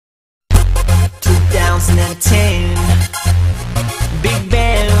2010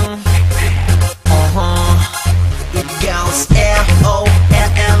 BigBang. It goes Lollipop.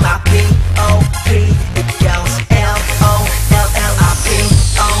 It goes Lollipop.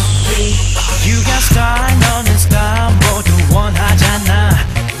 You got style, 너는 style 모두 원하잖아.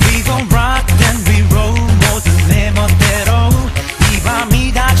 We gon' rock then we roll 모두 내 멋대로. 이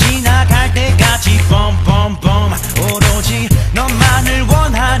밤이 다 지나갈 때까지 bum bum bum. 오로지 너만을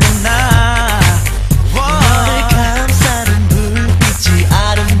원하는 나. 너를 감싸는 불빛이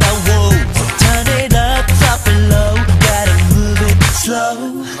아름다워. So turn it up, top and low. Gotta move it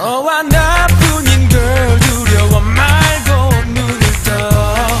slow. 하나뿐인 girl 두려워 말고 눈을 떠.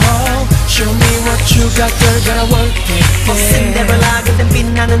 Show me what you got, girl, gotta work it. Cinderella 그땐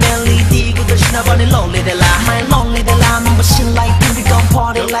빛나는 LED 구두 신어버린 Lollipop. My Lollipop 눈부신 light we gon'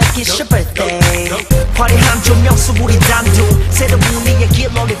 party like it's your birthday. 화려한 조명수 우리 단둘 새로운 우리의 길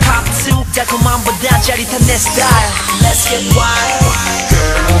Lollipop 2. 달콤함보다 짜릿한 내 style. Let's get wild.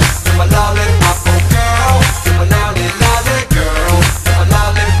 Girl, you're my lollipop, oh girl. You're my lolly girl. You're my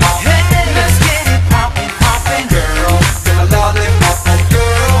lollipop. Hey, let's get it poppin', poppin'. Girl, you're my lollipop, oh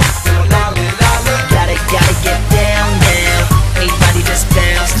girl. You're my lolly. Gotta get down now. Everybody just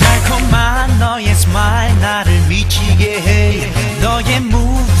bounce. 달콤한 너의 smile 나를 미치게 해. 너의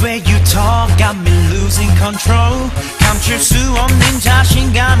move where you talk got me losing control. 감출 수 없는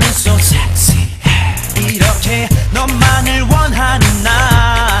자신감이 so sexy. 이렇게 너만을 원하는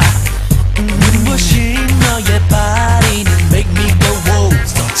나. 눈부신 너의 body는 make me go whoa.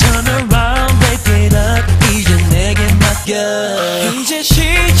 So turn around, break it up. 이제 내게 맡겨. 이제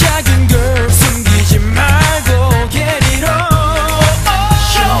시작인 girl 숨기지 말고 get it on.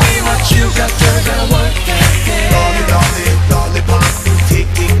 Show me what you got, girl, gotta work it. lollipop.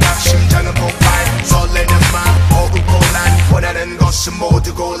 틱틱딱 심장은 폭발. 설레는 맘 오고 난 원하는 것은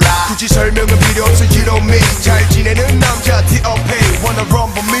모두 골라. 굳이 설명은 필요 없어 you know me. 잘 지내는 남자 T.O.P. Wanna run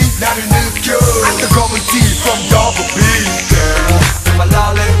for me 나를 느껴. 뜨거운 D from double B. Girl, you're my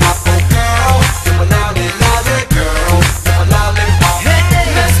lollipop.